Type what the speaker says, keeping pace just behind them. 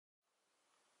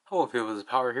Hello people, this is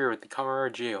Power here with the Kamen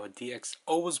Rider Zi-O DX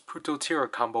OOO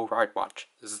Putotyra combo Ridewatch.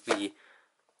 This is the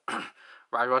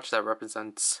Ridewatch that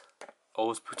represents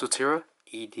OOO Putotyra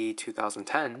ED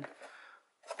 2010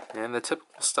 and the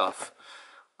typical stuff.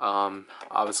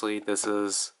 Obviously this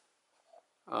is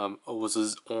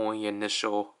OOO's only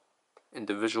initial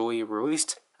individually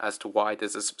released as to why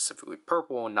this is specifically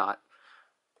purple and not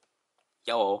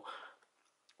yellow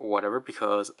or whatever,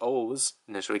 because OOO's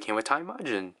initially came with Time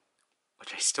Margin,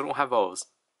 which I still don't have those.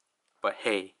 But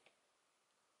hey,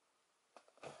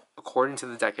 according to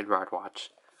the Decade Ridewatch,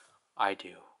 I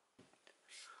do.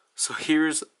 So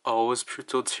here's OOO's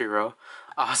Putotyra.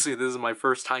 Obviously, this is my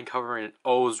first time covering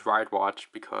OOO's Ridewatch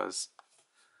because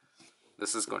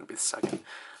this is going to be the second.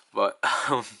 But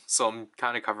so I'm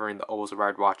kind of covering the OOO's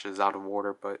Ridewatches out of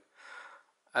order. But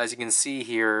as you can see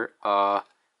here,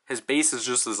 his base is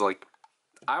just as like,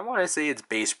 I want to say it's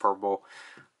base purple.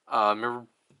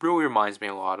 It really reminds me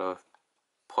a lot of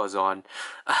Plazon.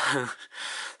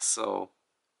 So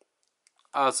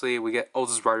obviously we get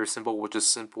OOO's Rider symbol, which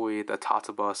is simply the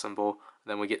Tatsuba symbol. And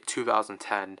then we get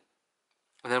 2010,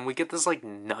 and then we get this like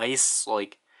nice,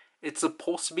 like, it's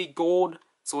supposed to be gold,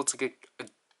 so it's like a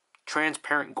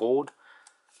transparent gold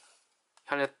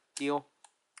kind of deal.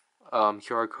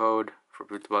 QR code for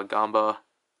Butoba Gamba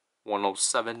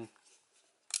 107.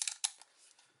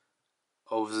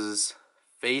 OOO's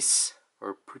face,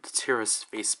 or Putotyra's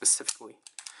face specifically.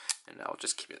 And I'll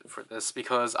just keep it for this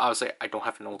because obviously I don't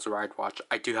have an OOO's Ridewatch.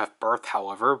 I do have Birth,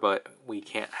 however, but we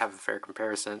can't have a fair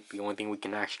comparison. The only thing we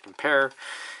can actually compare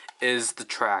is the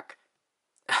track.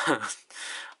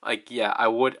 Like, yeah, I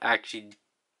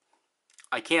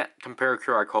can't compare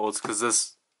QR codes because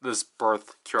this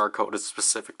Birth QR code is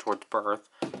specific towards Birth.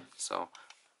 So,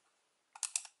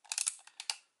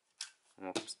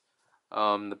 oops.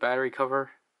 The battery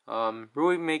cover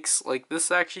really makes, like,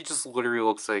 this actually just literally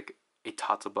looks like a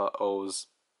Tatsuba OOO's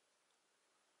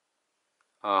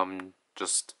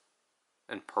just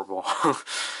in purple.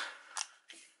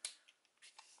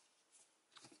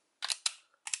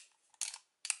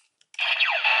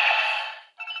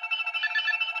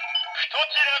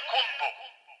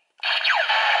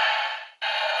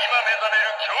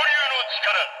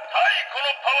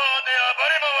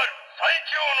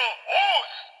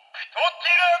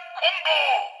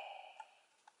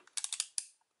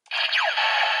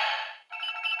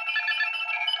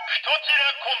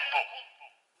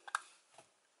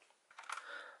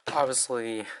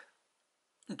 Obviously,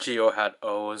 Zi-O had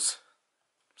O's,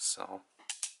 so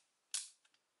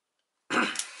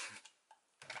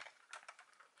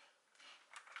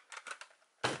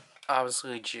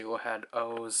obviously Zi-O had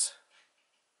O's.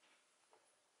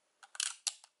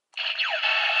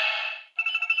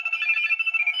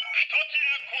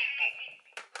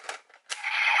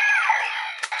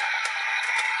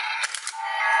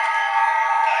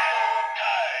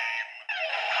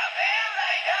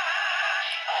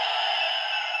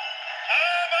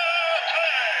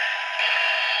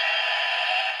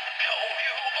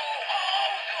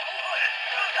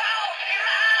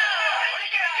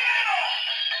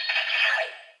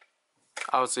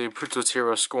 Obviously,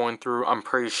 Putotyra scrolling through, I'm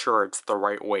pretty sure it's the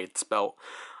right way it's spelled.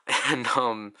 And,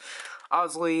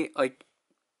 obviously, like,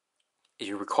 if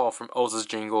you recall from OOO's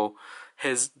jingle,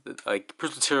 his, like,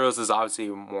 Putotyra's is obviously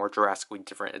more drastically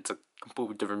different. It's a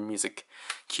completely different music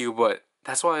cue, but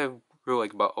that's what I really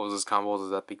like about OOO's combos,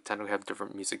 is that they tend to have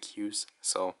different music cues.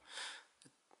 So,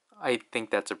 I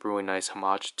think that's a really nice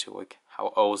homage to, like,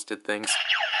 how OOO's did things.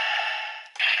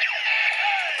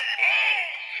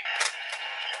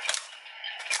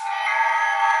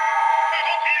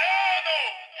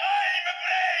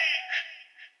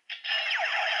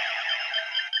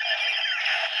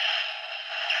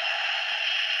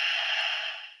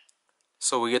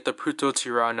 So we get the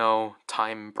Putotyra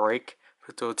time break.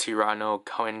 Putotyra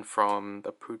coming from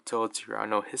the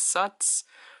Putotyra Hissats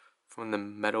from the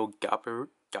Metal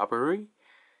Gaburi.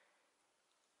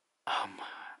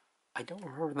 I don't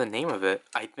remember the name of it.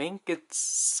 I think it's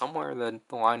somewhere in the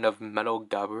line of Metal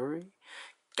Gaburi.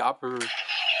 Gaburi.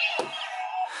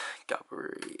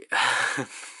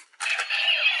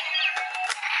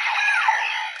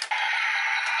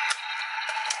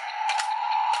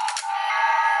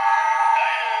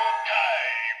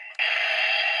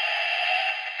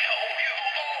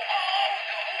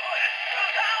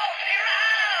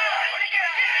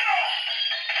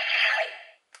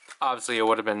 Obviously, it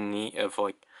would have been neat if,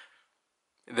 like,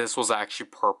 this was actually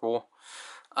purple.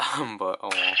 But oh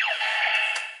well.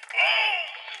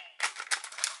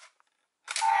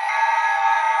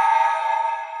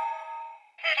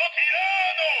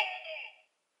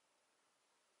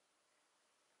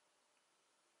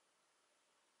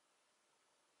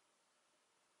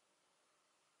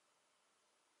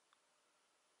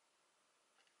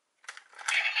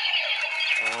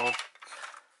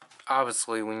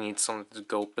 obviously we need something to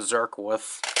go berserk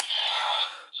with.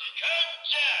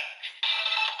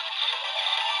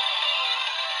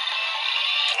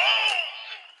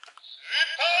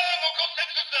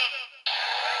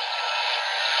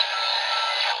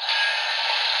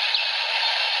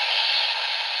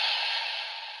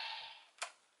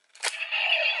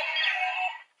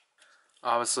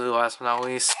 Obviously, last but not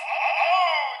least.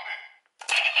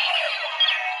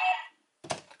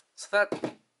 So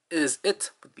that is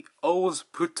it with the OOO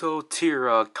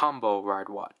Putotyra combo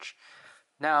Ridewatch.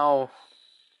 Now,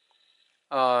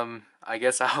 I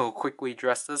guess I'll quickly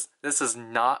address this. This is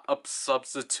not a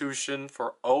substitution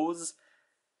for OOOs.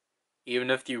 Even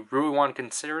if you really want to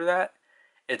consider that,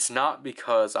 it's not,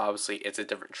 because obviously it's a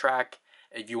different track.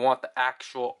 If you want the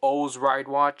actual OOO's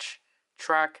Ridewatch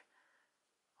track,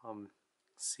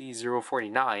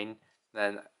 C049,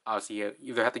 then obviously you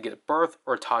either have to get a Birth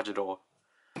or Tajidol.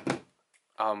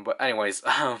 But anyways,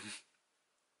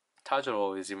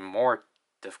 Tajidol is even more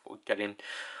difficult getting.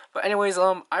 But anyways,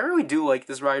 I really do like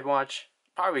this Ridewatch.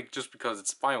 Probably just because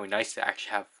it's finally nice to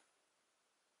actually have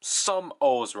some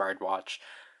OOO's Ridewatch.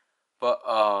 But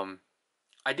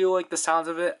I do like the sounds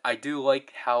of it. I do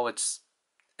like how it's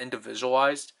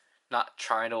individualized, not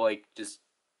trying to like just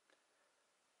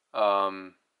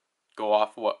go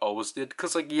off what OOO's did.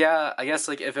 Cause like, yeah, I guess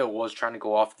like if it was trying to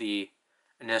go off the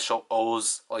initial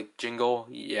OOO's like jingle,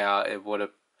 yeah, it would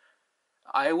have.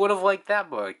 I would have liked that,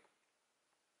 but like,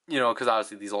 you know, because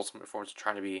obviously these Ultimate forms are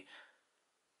trying to be,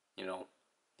 you know,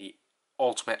 the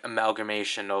ultimate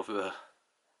amalgamation of the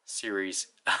series.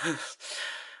 I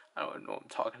don't know what I'm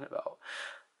talking about.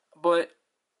 But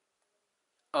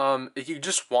if you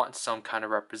just want some kind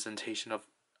of representation of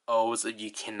OOO's, if you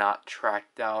cannot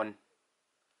track down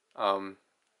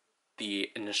the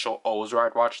initial OOO's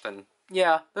Ridewatch, then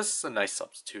yeah, this is a nice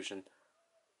substitution.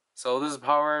 So this is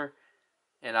Power,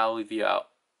 and I'll leave you out.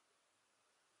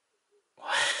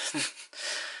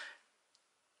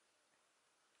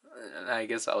 And I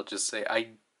guess I'll just say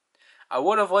I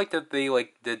would have liked if they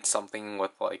like did something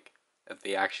with like if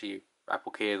they actually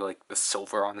replicated like the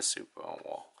silver on the suit. Oh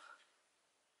well.